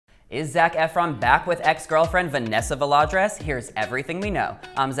Is Zac Efron back with ex-girlfriend Vanessa Valladares? Here's everything we know.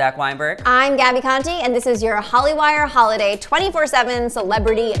 I'm Zach Weinberg. I'm Gabby Conti, and this is your Hollywire Holiday 24/7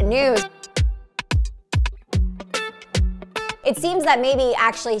 celebrity news. It seems that maybe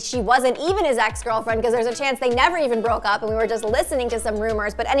actually she wasn't even his ex-girlfriend, because there's a chance they never even broke up and we were just listening to some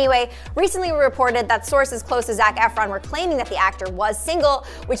rumors. But anyway, recently we reported that sources close to Zac Efron were claiming that the actor was single,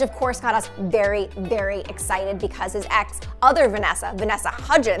 which of course got us very, very excited because his ex, other Vanessa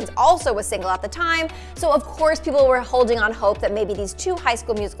Hudgens, also was single at the time. So of course people were holding on hope that maybe these two High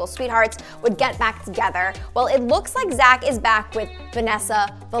School Musical sweethearts would get back together. Well, it looks like Zac is back with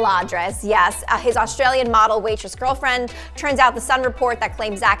Vanessa Valladares, yes, his Australian model waitress girlfriend. Turns out the Sun report that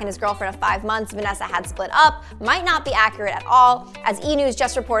claimed Zac and his girlfriend of 5 months, Vanessa, had split up might not be accurate at all, as E! News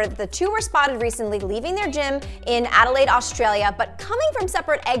just reported that the two were spotted recently leaving their gym in Adelaide, Australia, but coming from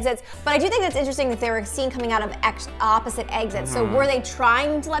separate exits. But I do think it's interesting that they were seen coming out of opposite exits. So were they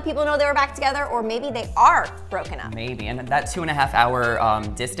trying to let people know they were back together, or maybe they are broken up? Maybe, and that 2.5 hour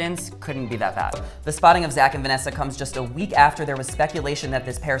distance couldn't be that bad. The spotting of Zac and Vanessa comes just a week after there was speculation that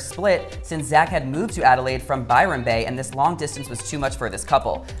this pair split, since Zac had moved to Adelaide from Byron Bay and this long distance was too much for this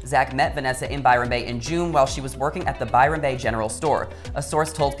couple. Zac met Vanessa in Byron Bay in June while she was working at the Byron Bay General Store. A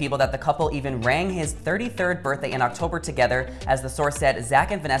source told People that the couple even rang his 33rd birthday in October together. As the source said, Zac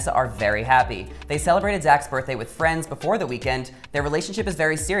and Vanessa are very happy. They celebrated Zac's birthday with friends before the weekend. Their relationship is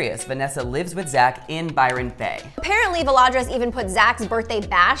very serious. Vanessa lives with Zac in Byron Bay. Apparently, Valladares even put Zac's birthday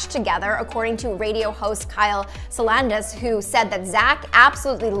bash together, according to radio host Kyle Salandis, who said that Zac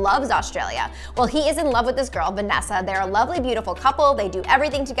absolutely loves Australia. Well, he is in love with this girl, Vanessa. They're a lovely, beautiful couple. They do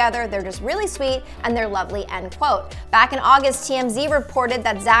everything together. They're just really sweet and they're lovely, end quote. Back in August, TMZ reported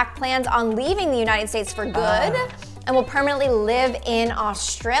that Zac plans on leaving the United States for good and will permanently live in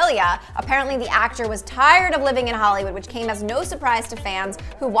Australia. Apparently, the actor was tired of living in Hollywood, which came as no surprise to fans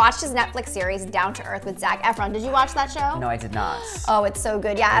who watched his Netflix series Down to Earth with Zac Efron. Did you watch that show? No, I did not. Oh, it's so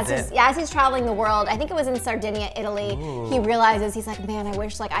good. Yeah, as he's traveling the world, I think it was in Sardinia, Italy, he realizes, he's like, man, I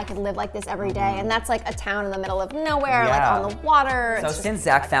wish like I could live like this every day. And that's like a town in the middle of nowhere, like on the water. So since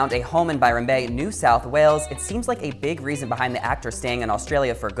Zac found a home in Byron Bay, New South Wales, it seems like a big reason behind the actor staying in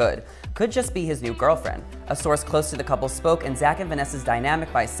Australia for good. Could just be his new girlfriend. A source close to the couple spoke in Zac and Vanessa's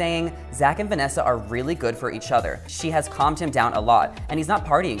dynamic by saying, Zac and Vanessa are really good for each other. She has calmed him down a lot, and he's not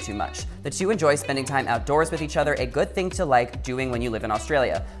partying too much. The two enjoy spending time outdoors with each other, a good thing to like doing when you live in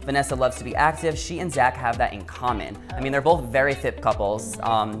Australia. Vanessa loves to be active. She and Zac have that in common. I mean, they're both very fit couples.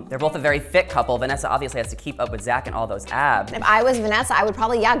 They're both a very fit couple. Vanessa obviously has to keep up with Zac and all those abs. If I was Vanessa, I would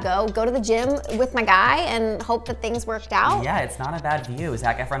probably, go to the gym with my guy and hope that things worked out. Yeah, it's not a bad view.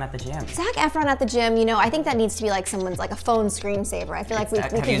 Zac Efron at the gym. Zac Efron at the gym, you know, I think that needs to be like someone's like a phone screensaver. I feel like we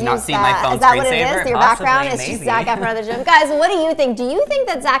could use that. Have you not seen my phone screensaver? Is that what it screensaver? is? Your Possibly, background is maybe. just Zac Efron at the gym. Guys, what do you think? Do you think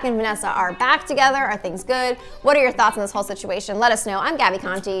that Zac and Vanessa are back together? Are things good? What are your thoughts on this whole situation? Let us know. I'm Gabby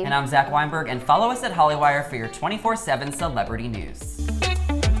Conti. And I'm Zach Weinberg, and follow us at Hollywire for your 24/7 celebrity news.